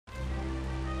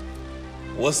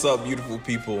What's up, beautiful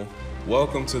people?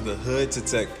 Welcome to the Hood to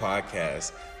Tech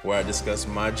podcast, where I discuss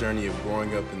my journey of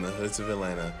growing up in the hoods of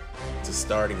Atlanta to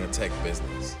starting a tech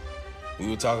business. We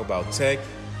will talk about tech,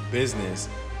 business,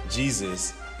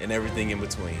 Jesus, and everything in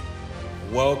between.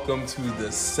 Welcome to the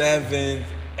 7th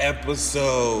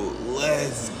episode.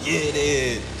 Let's get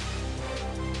it.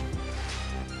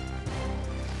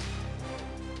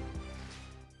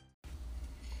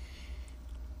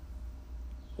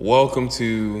 Welcome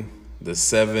to the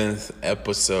 7th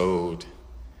episode.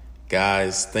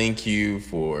 Guys, thank you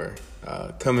for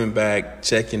coming back,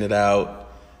 checking it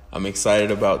out. I'm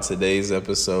excited about today's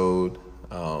episode,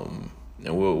 and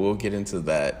we'll get into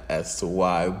that as to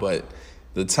why. But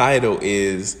the title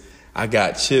is I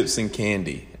Got Chips and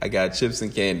Candy. I got chips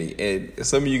and candy. And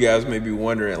some of you guys may be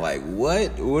wondering, like,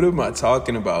 what am I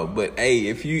talking about? But hey,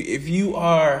 if you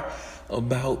are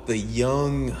about the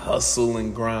young hustle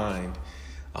and grind,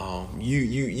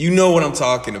 you know what I'm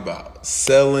talking about.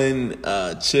 Selling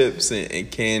chips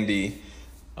and candy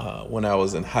when I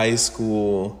was in high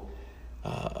school.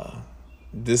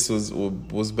 This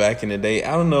was back in the day.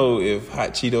 I don't know if Hot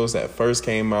Cheetos at first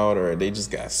came out or they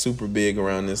just got super big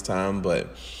around this time,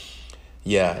 but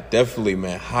yeah, definitely,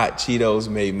 man. Hot Cheetos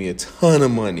made me a ton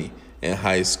of money in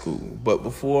high school. But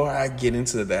before I get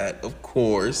into that, of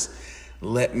course,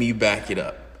 let me back it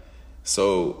up.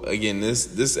 So again,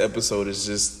 this episode is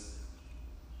just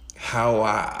how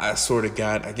I sort of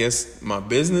got, I guess, my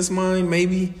business mind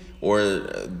maybe, or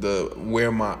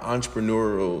where my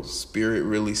entrepreneurial spirit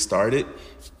really started.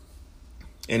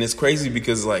 And it's crazy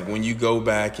because, like, when you go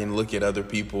back and look at other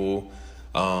people,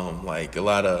 like a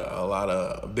lot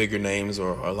of bigger names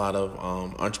or a lot of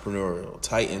entrepreneurial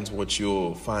titans, what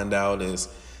you'll find out is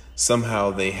somehow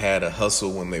they had a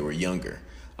hustle when they were younger,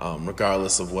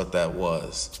 regardless of what that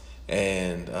was.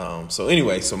 And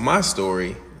so my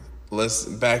story, let's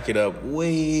back it up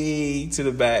way to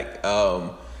the back.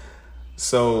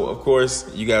 So, of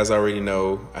course, you guys already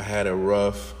know I had a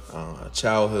rough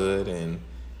childhood. And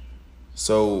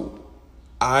so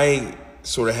I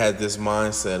sort of had this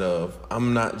mindset of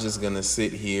I'm not just going to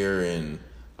sit here and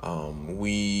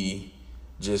we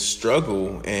just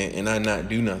struggle and I not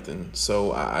do nothing.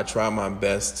 So I tried my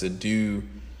best to do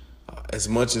as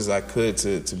much as I could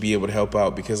to be able to help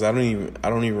out, because I don't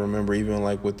even remember even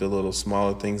like with the little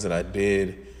smaller things that I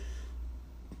did.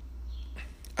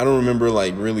 I don't remember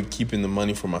like really keeping the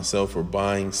money for myself or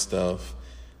buying stuff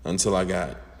until I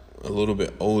got a little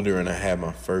bit older and I had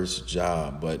my first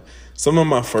job. But some of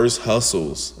my first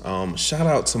hustles, shout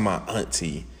out to my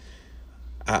auntie.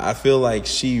 I feel like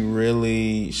she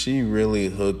really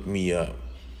hooked me up.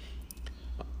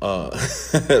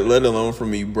 Let alone for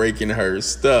me breaking her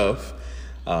stuff.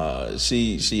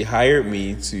 She hired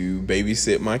me to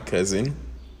babysit my cousin.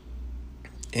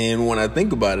 And when I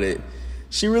think about it,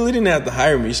 she really didn't have to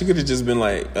hire me. She could have just been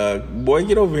like, boy,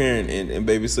 get over here and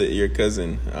babysit your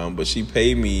cousin. But she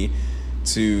paid me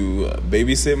to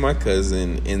babysit my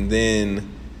cousin. And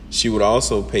then she would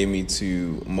also pay me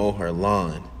to mow her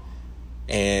lawn.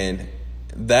 And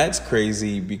that's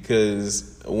crazy because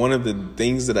one of the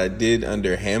things that I did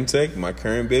under Hamtech, my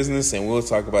current business, and we'll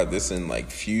talk about this in like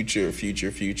future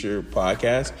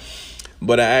podcasts,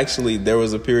 but there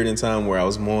was a period in time where I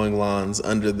was mowing lawns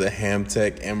under the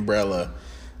Hamtech umbrella.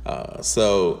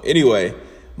 So anyway,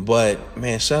 but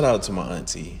man, shout out to my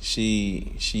auntie.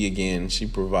 She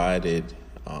provided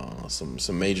some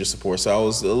major support.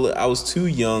 So I was too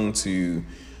young to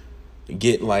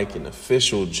get like an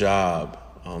official job.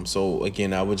 So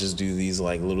again, I would just do these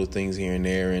like little things here and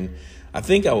there. And I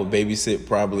think I would babysit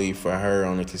probably for her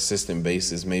on a consistent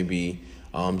basis, maybe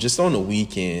just on the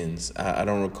weekends. I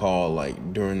don't recall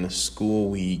like during the school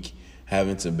week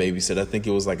having to babysit. I think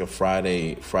it was like a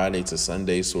Friday to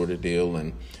Sunday sort of deal.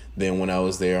 And then when I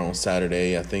was there on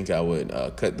Saturday, I think I would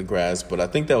cut the grass, but I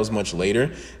think that was much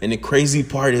later. And the crazy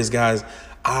part is, guys,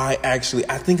 I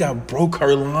think I broke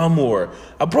her lawnmower.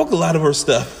 I broke a lot of her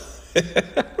stuff.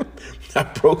 I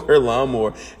broke her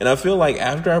lawnmower. And I feel like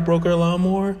after I broke her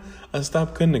lawnmower, I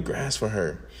stopped cutting the grass for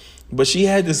her. But she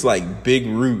had this like big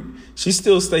root. She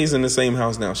still stays in the same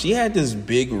house now. She had this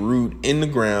big root in the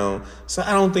ground. So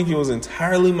I don't think it was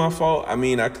entirely my fault. I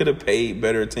mean, I could have paid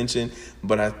better attention,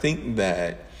 but I think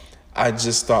that I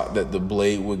just thought that the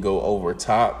blade would go over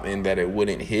top and that it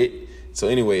wouldn't hit. So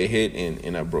anyway, it hit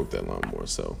and I broke that lawnmower.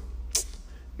 So,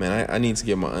 man, I need to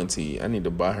get my auntie. I need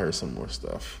to buy her some more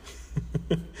stuff.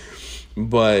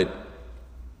 But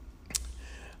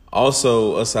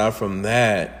also, aside from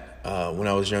that, when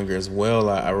I was younger as well,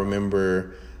 I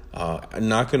remember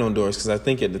knocking on doors, because I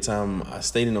think at the time I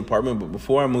stayed in an apartment. But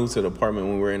before I moved to the apartment,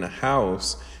 when we were in a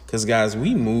house, because, guys,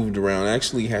 we moved around. I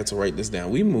actually had to write this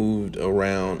down. We moved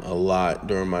around a lot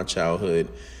during my childhood.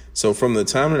 So from the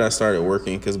time that I started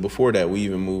working, because before that we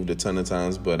even moved a ton of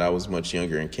times, but I was much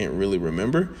younger and can't really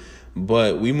remember.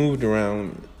 But we moved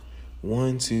around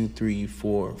 1, 2, 3,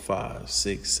 4, 5,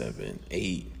 6, 7,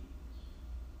 8.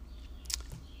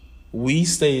 We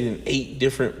stayed in 8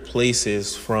 different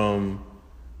places from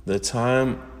the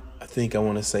time, I think I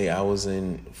want to say I was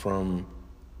in from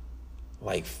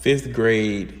like 5th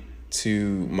grade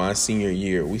to my senior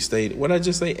year. We stayed, what did I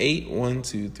just say? 8? 1,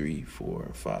 2, 3,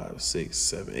 4, 5, 6,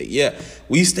 7, 8. Yeah,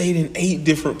 we stayed in 8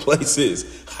 different places.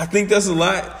 I think that's a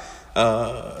lot.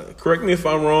 Correct me if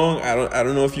I'm wrong. I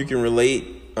don't know if you can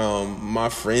relate. My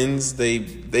friends,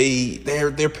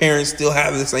 their parents still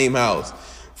have the same house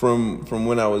from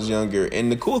when I was younger.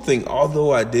 And the cool thing,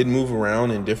 although I did move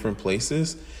around in different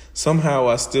places, somehow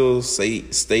I still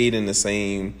stayed in the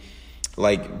same,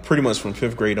 like pretty much from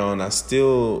 5th grade on, I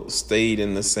still stayed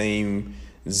in the same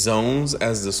zones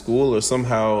as the school, or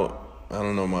somehow, I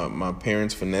don't know, my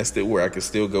parents finessed it where I could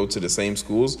still go to the same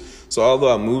schools. So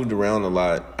although I moved around a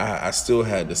lot, I still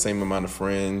had the same amount of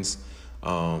friends,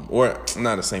 or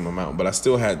not the same amount, but I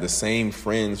still had the same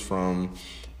friends from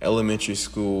elementary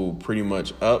school pretty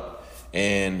much up.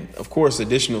 And of course,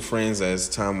 additional friends as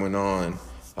time went on.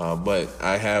 But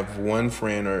I have one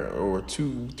friend or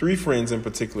 2, 3 friends in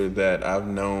particular that I've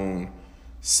known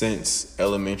since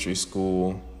elementary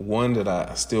school. One that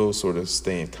I still sort of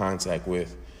stay in contact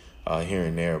with here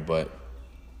and there. But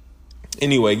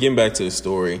anyway, getting back to the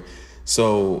story.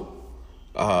 So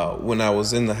when I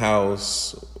was in the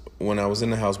house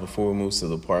before we moved to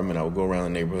the apartment, I would go around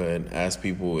the neighborhood, ask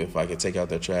people if I could take out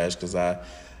their trash, because I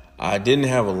didn't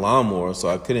have a lawnmower, so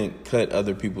I couldn't cut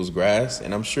other people's grass.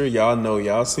 And I'm sure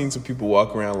y'all seen some people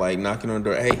walk around like knocking on the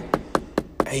door.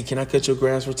 Hey, can I cut your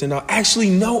grass for $10?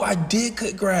 Actually, no, I did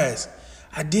cut grass.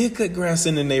 I did cut grass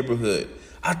in the neighborhood.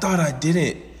 I thought I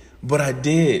didn't, but I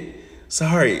did.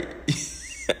 Sorry.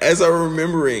 As I'm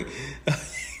remembering,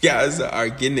 guys are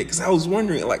getting it, because I was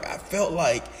wondering, like, I felt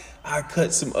like I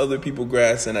cut some other people's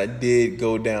grass, and I did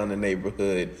go down the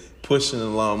neighborhood pushing the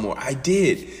lawnmower. I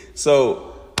did. So,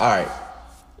 all right.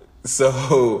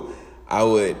 So I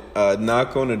would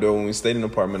knock on the door when we stayed in an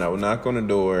apartment. I would knock on the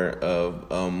door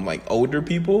of like older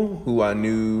people who I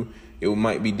knew it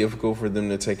might be difficult for them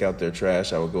to take out their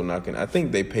trash. I would go knocking. I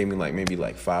think they pay me like maybe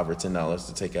like $5 or $10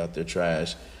 to take out their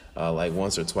trash, like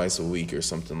once or twice a week or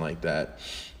something like that.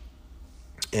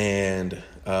 And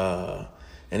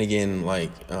again,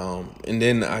 like, and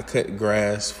then I cut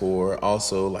grass for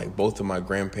also like both of my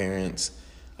grandparents.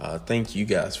 Thank you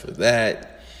guys for that.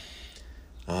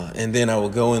 And then I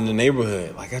would go in the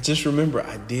neighborhood. Like, I just remember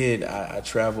I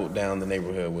traveled down the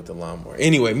neighborhood with the lawnmower.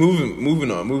 Anyway,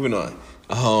 moving on.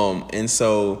 And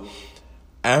so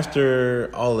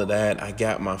after all of that, I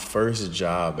got my first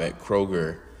job at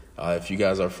Kroger. If you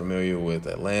guys are familiar with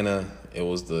Atlanta,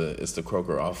 it's the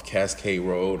Kroger off Cascade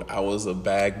Road. I was a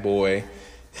bag boy.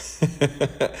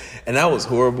 And I was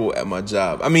horrible at my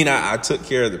job. I mean, I took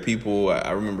care of the people.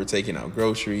 I remember taking out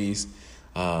groceries.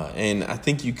 And I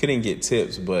think you couldn't get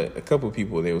tips, but a couple of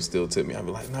people, they would still tip me. I'd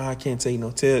be like, no, I can't take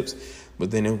no tips.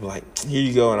 But then they would be like, here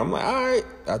you go. And I'm like, all right.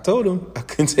 I told them I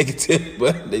couldn't take a tip,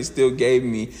 but they still gave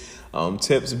me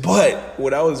tips. But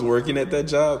when I was working at that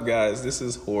job, guys, this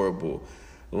is horrible.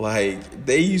 Like,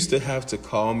 they used to have to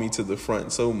call me to the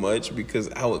front so much because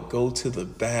I would go to the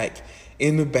back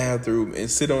in the bathroom and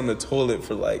sit on the toilet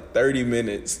for like 30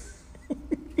 minutes.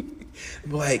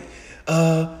 Like,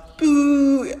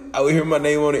 boo. I would hear my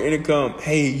name on the intercom.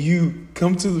 Hey, you,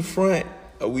 come to the front.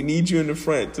 We need you in the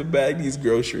front to bag these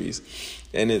groceries.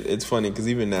 And it's funny because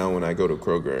even now when I go to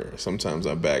Kroger, sometimes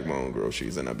I bag my own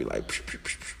groceries and I'll be like, psh, psh,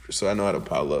 psh, psh. So I know how to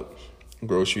pile up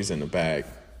groceries in the bag.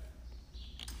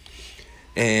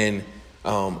 And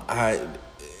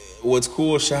what's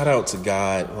cool, shout out to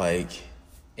God, like,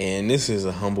 and this is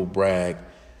a humble brag,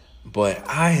 but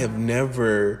I have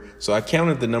never, so I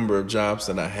counted the number of jobs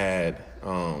that I had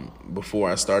before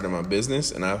I started my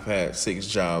business, and I've had 6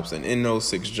 jobs, and in those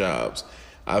 6 jobs,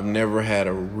 I've never had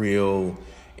a real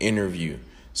interview.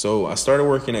 So I started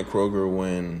working at Kroger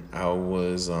when I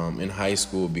was in high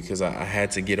school because I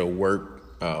had to get a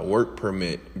work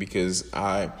permit because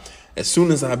as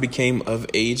soon as I became of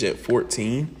age at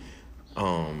 14,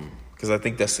 because I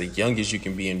think that's the youngest you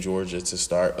can be in Georgia to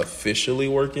start officially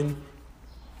working,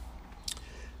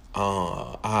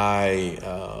 my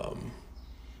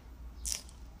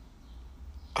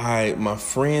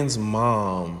friend's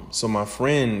mom, so my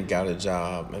friend got a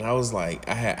job, and I was like,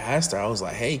 I had asked her, I was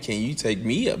like, hey, can you take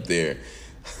me up there?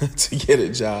 to get a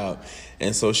job.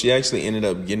 And so she actually ended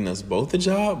up getting us both a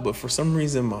job. But for some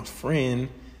reason, my friend,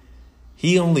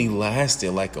 he only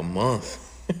lasted like a month.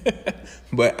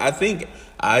 But I think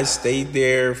I stayed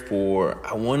there for,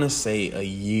 I want to say, a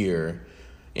year.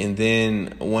 And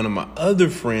then one of my other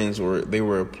friends they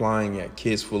were applying at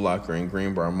Kids Foot Locker in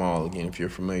Greenbrier Mall. Again, if you're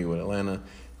familiar with Atlanta,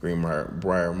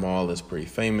 Greenbrier Mall is pretty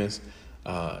famous.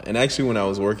 And actually, when I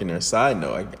was working there, side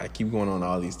note, I keep going on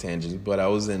all these tangents, but I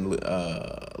was in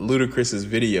Ludacris's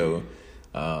video,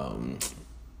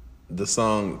 the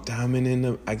song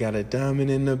I got a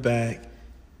diamond in the back.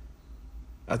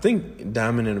 I think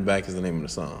Diamond in the Back is the name of the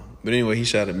song. But anyway, he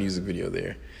shot a music video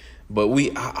there. But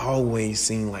I always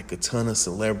seen like a ton of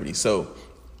celebrities. So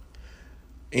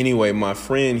anyway, my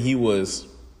friend, he was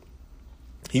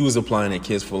applying at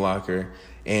Kids Foot Locker,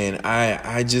 and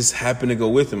I just happened to go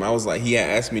with him. I was like, he had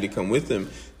asked me to come with him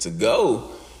to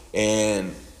go,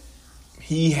 and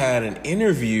he had an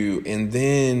interview, and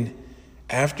then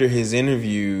after his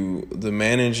interview, the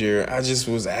manager, I just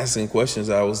was asking questions.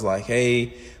 I was like,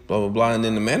 hey, blah, blah, blah. And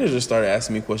then the manager started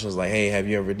asking me questions like, hey, have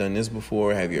you ever done this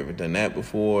before? Have you ever done that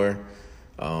before?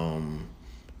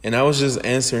 And I was just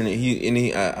answering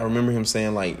it. I remember him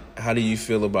saying, like, how do you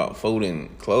feel about folding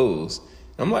clothes?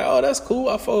 And I'm like, oh, that's cool.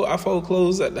 I fold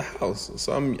clothes at the house.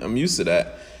 So I'm used to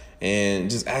that. And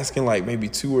just asking like maybe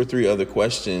 2 or 3 other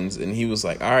questions. And he was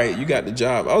like, all right, you got the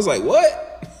job. I was like, what?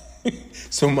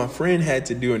 So my friend had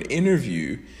to do an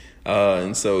interview.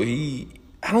 And so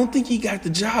I don't think he got the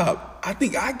job. I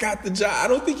think I got the job. I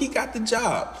don't think he got the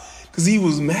job because he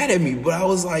was mad at me. But I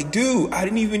was like, dude, I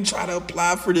didn't even try to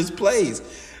apply for this place.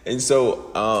 And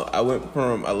so I left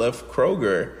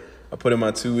Kroger. I put in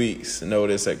my 2 weeks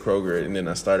notice at Kroger, and then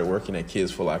I started working at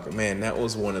Kids Foot Locker. Man, that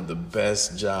was one of the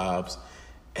best jobs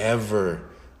ever.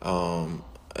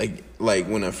 Like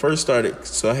when I first started,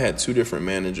 so I had 2 different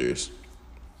managers.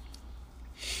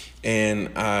 And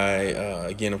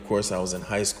again, of course, I was in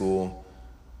high school,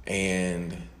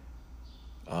 and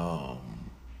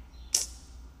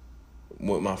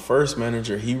with my first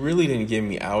manager, he really didn't give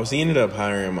me hours. He ended up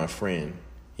hiring my friend.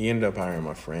 A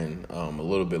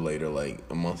little bit later, like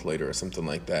a month later or something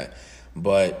like that.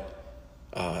 But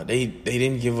they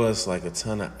didn't give us like a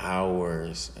ton of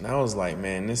hours. And I was like,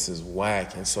 man, this is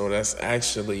whack. And so that's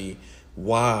actually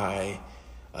why,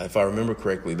 if I remember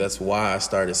correctly, that's why I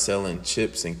started selling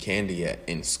chips and candy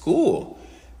in school.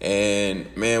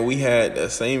 And man, we had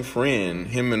that same friend,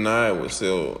 him and I would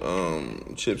sell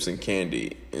chips and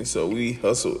candy. And so we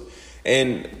hustled.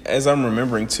 And as I'm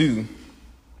remembering too,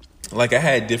 like I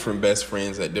had different best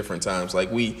friends at different times. Like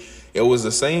it was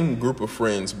the same group of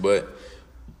friends, but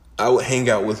I would hang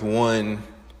out with one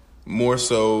more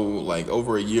so like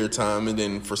over a year time. And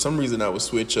then for some reason I would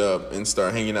switch up and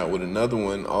start hanging out with another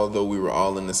one, although we were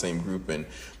all in the same group.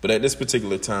 But at this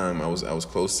particular time, I was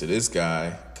close to this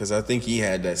guy because I think he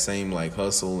had that same like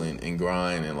hustle and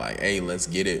grind and like, hey, let's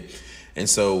get it. And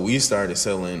so we started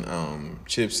selling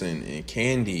chips and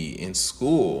candy in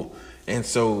school. And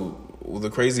so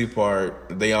the crazy part,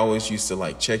 they always used to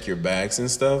like check your bags and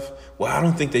stuff. Well, I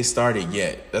don't think they started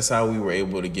yet. That's how we were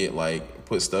able to get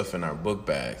put stuff in our book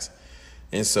bags.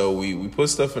 And so we put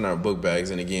stuff in our book bags.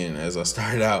 And again, as I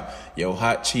started out,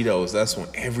 hot Cheetos, that's when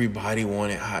everybody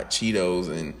wanted hot Cheetos.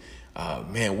 And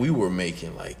man, we were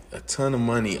making like a ton of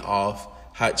money off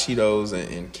hot Cheetos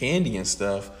and candy and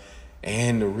stuff.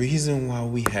 And the reason why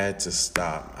we had to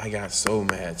stop, I got so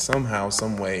mad somehow,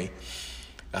 some way.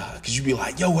 Because you'd be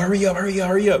like, yo, hurry up.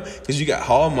 Because you got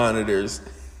hall monitors.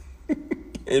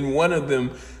 And one of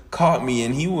them caught me,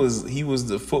 and he was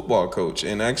the football coach.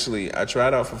 And actually, I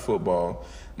tried out for football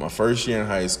my first year in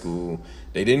high school.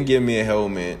 They didn't give me a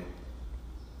helmet.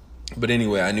 But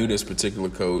anyway, I knew this particular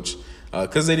coach.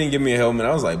 Because they didn't give me a helmet,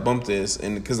 I was like, bump this.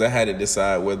 And because I had to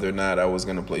decide whether or not I was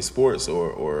going to play sports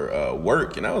or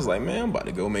work. And I was like, man, I'm about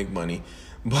to go make money.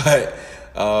 But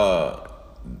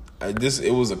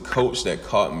it was a coach that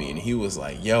caught me, and he was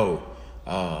like, yo,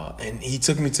 and he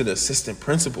took me to the assistant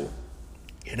principal.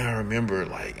 And I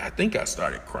remember, I think I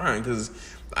started crying because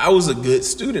I was a good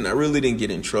student. I really didn't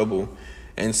get in trouble.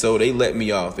 And so they let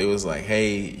me off. They was like,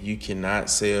 hey, you cannot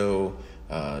sell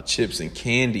chips and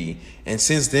candy. And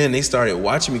since then, they started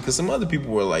watching me because some other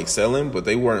people were selling, but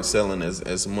they weren't selling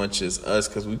as much as us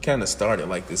because we kind of started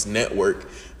this network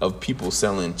of people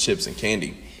selling chips and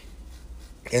candy.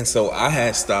 And so I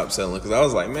had stopped selling because I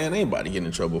was like, man, ain't about to get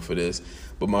in trouble for this.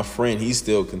 But my friend, he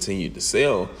still continued to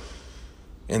sell.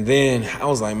 And then I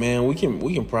was like, man, we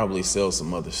can probably sell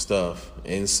some other stuff.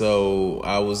 And so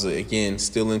I was, again,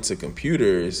 still into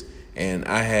computers. And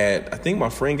I think my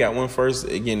friend got one first.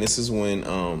 Again, this is when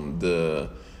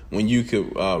when you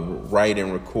could write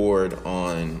and record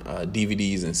on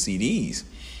DVDs and CDs.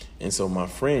 And so my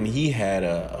friend, he had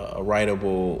a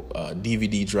writable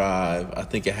DVD drive. I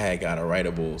think I had got a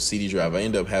writable CD drive. I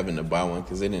ended up having to buy one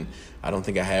because I don't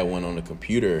think I had one on the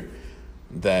computer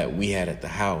that we had at the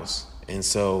house. And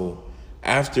so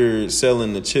after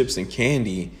selling the chips and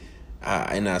candy,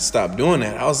 and I stopped doing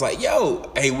that, I was like,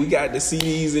 yo, hey, we got the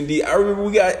CDs and I remember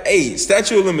we got,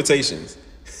 statute of limitations.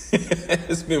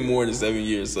 It's been more than 7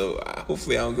 years, so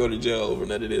hopefully I don't go to jail over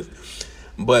none of this.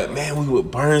 But man, we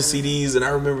would burn CDs, and I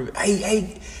remember,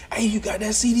 hey, you got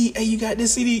that CD? Hey, you got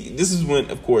this CD? This is when,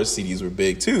 of course, CDs were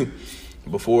big too,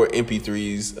 before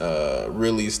MP3s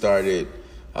really started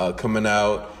coming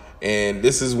out. And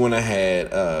this is when I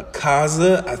had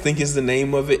Kazaa, I think is the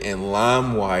name of it, and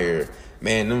LimeWire.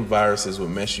 Man, them viruses would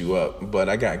mess you up, but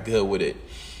I got good with it.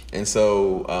 And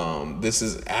so this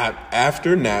is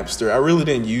after Napster. I really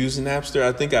didn't use Napster.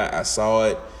 I think I saw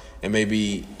it and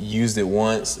maybe used it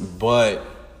once, but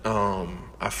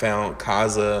I found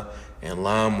Kazaa and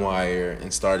LimeWire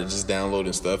and started just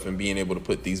downloading stuff and being able to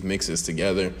put these mixes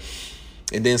together.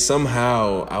 And then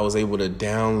somehow I was able to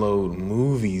download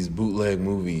movies, bootleg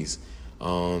movies.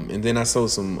 And then I saw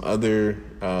some other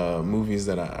movies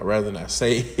that I'd rather not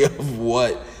say of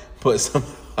what, but somehow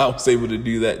I was able to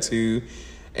do that too.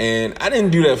 And I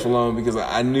didn't do that for long because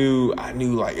I knew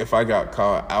like if I got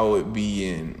caught, I would be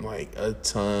in like a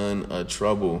ton of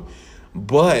trouble.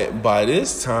 But by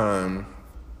this time,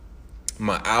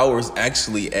 my hours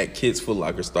actually at Kids Foot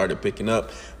Locker started picking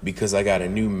up because I got a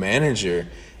new manager.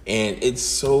 And it's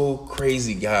so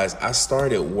crazy, guys. I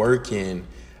started working.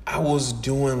 I was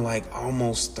doing like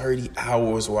almost 30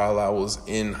 hours while I was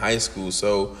in high school.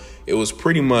 So it was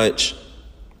pretty much,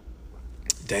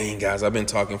 dang, guys, I've been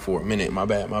talking for a minute. My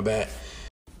bad.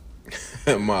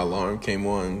 My alarm came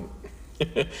on.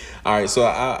 All right, so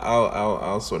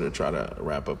I'll sort of try to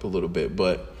wrap up a little bit.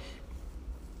 But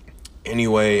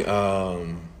anyway,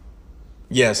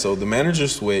 yeah, so the manager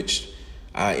switched.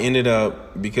 I ended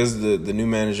up, because the new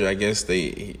manager, I guess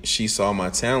she saw my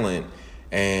talent,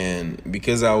 and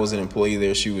because I was an employee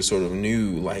there, she was sort of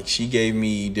new. Like, she gave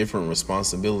me different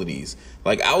responsibilities.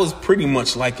 Like, I was pretty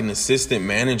much like an assistant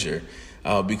manager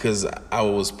because I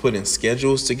was putting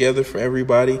schedules together for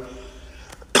everybody.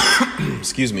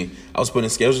 Excuse me. I was putting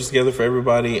schedules together for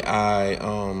everybody.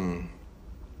 I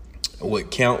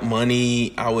would count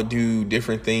money. I would do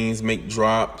different things, make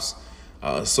drops.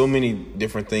 So many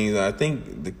different things. I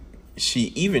think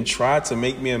she even tried to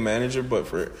make me a manager, but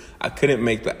I couldn't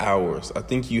make the hours. I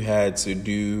think you had to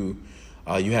do,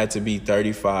 you had to be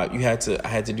 35. I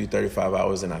had to do 35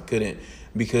 hours, and I couldn't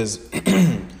because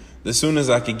the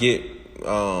soonest I could get,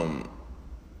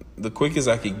 the quickest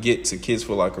I could get to Kids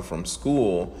Foot Locker from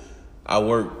school, I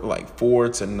worked like 4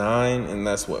 to 9, and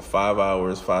that's 5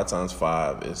 hours. 5 times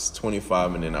 5 is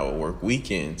 25, and then I would work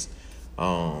weekends.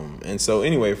 And so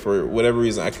anyway, for whatever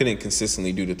reason, I couldn't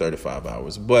consistently do the 35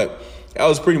 hours, but I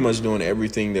was pretty much doing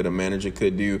everything that a manager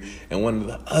could do. And one of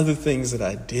the other things that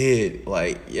I did,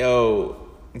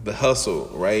 the hustle,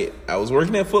 right? I was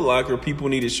working at Foot Locker. People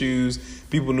needed shoes.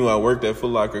 People knew I worked at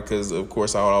Foot Locker because, of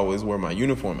course, I would always wear my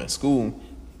uniform at school.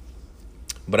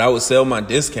 But I would sell my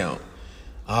discount.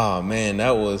 Oh, man,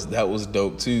 that was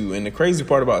dope, too. And the crazy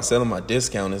part about selling my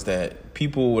discount is that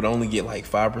people would only get like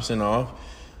 5% off.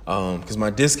 Because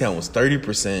my discount was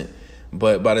 30%,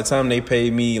 but by the time they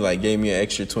paid me, gave me an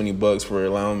extra $20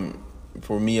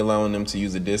 for me allowing them to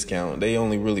use a discount, they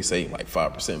only really saved like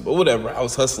 5%. But whatever, I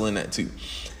was hustling that too.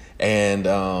 And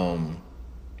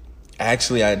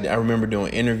actually, I remember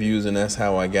doing interviews, and that's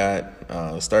how I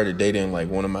got started dating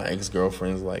one of my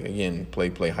ex-girlfriends. Again,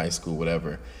 play high school,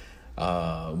 whatever.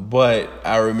 But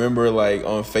I remember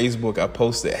on Facebook, I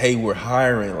posted, "Hey, we're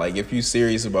hiring. If you're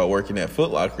serious about working at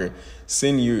Foot Locker,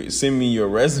 send me your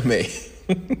resume."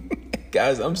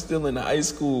 Guys, I'm still in high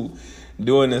school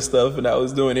doing this stuff, and I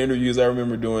was doing interviews. I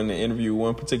remember doing an interview with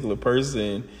one particular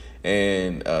person,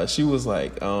 and she was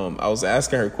I was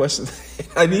asking her questions.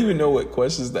 I didn't even know what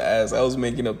questions to ask. I was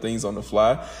making up things on the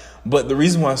fly. But the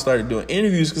reason why I started doing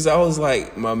interviews, because I was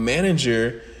my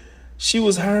manager, she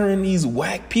was hiring these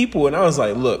whack people. And I was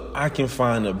like, look, I can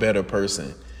find a better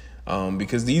person.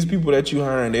 Because these people that you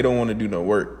hiring, they don't want to do no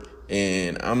work.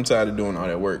 And I'm tired of doing all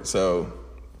that work. So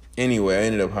anyway, I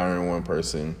ended up hiring one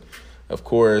person. Of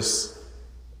course,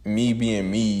 me being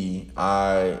me,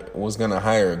 I was going to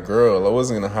hire a girl. I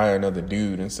wasn't going to hire another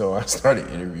dude. And so I started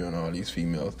interviewing all these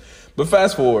females. But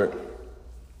fast forward,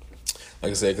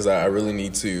 like I said, because I really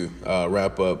need to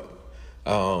wrap up.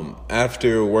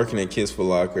 After working at Kids Foot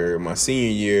Locker, my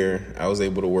senior year, I was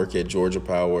able to work at Georgia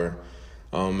Power.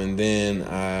 And then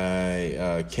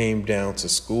I came down to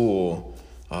school.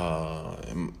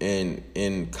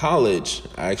 In college,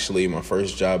 actually, my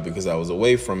first job, because I was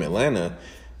away from Atlanta,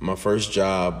 my first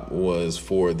job was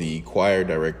for the choir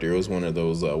director. It was one of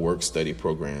those work-study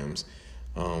programs.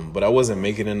 But I wasn't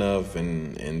making enough,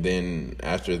 and then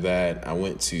after that, I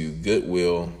went to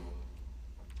Goodwill.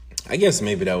 I guess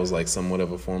maybe that was like somewhat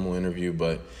of a formal interview,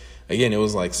 but again, it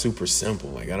was like super simple.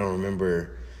 Like I don't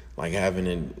remember like having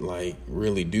to like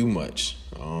really do much.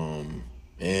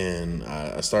 And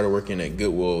I started working at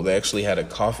Goodwill. They actually had a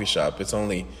coffee shop. It's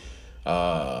only,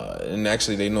 and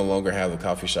actually they no longer have the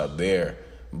coffee shop there.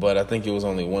 But I think it was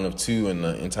only one of two in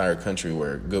the entire country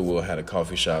where Goodwill had a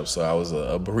coffee shop. So I was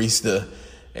a barista,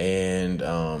 and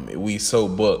we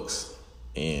sold books.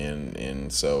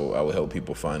 And so I would help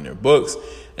people find their books.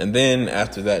 And then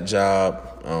after that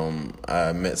job,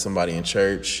 I met somebody in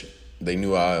church. They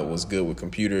knew I was good with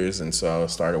computers, and so I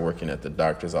started working at the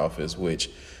doctor's office, which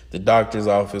the doctor's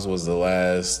office was the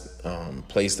last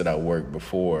place that I worked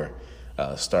before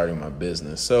starting my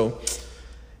business. So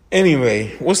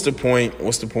anyway, what's the point?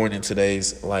 What's the point in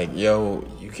today's, like, yo,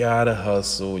 you gotta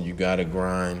hustle, you gotta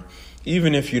grind.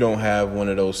 Even if you don't have one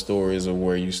of those stories of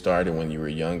where you started when you were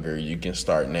younger, you can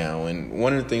start now. And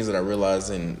one of the things that I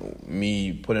realized in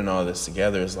me putting all this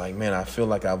together is like, man, I feel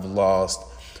like I've lost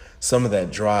some of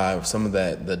that drive, some of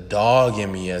that, the dog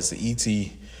in me, as the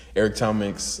E.T. Eric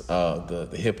Thomas, the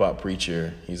hip hop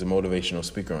preacher, he's a motivational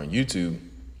speaker on YouTube,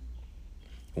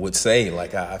 would say,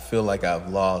 like, I feel like I've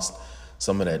lost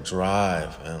some of that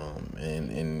drive.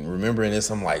 And remembering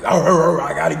this, I'm like,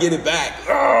 I got to get it back.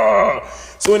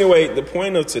 So anyway, the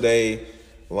point of today,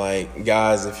 like,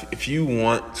 guys, if you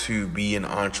want to be an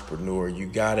entrepreneur, you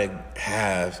got to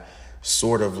have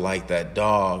sort of like that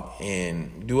dog.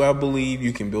 And do I believe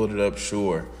you can build it up?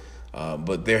 Sure.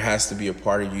 But there has to be a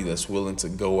part of you that's willing to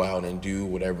go out and do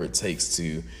whatever it takes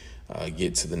to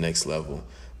get to the next level.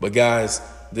 But guys,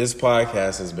 this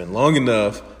podcast has been long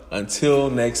enough. Until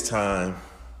next time.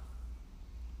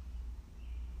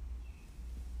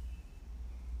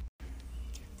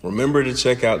 Remember to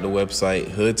check out the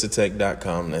website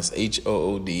hoodtotech.com. That's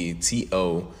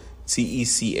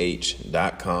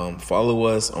HOODTOTECH.com. Follow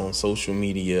us on social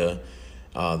media.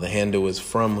 The handle is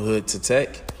From Hood to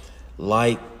Tech.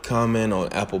 Like, comment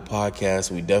on Apple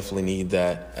Podcasts. We definitely need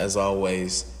that. As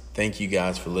always, thank you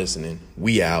guys for listening.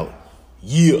 We out.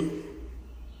 Yeah.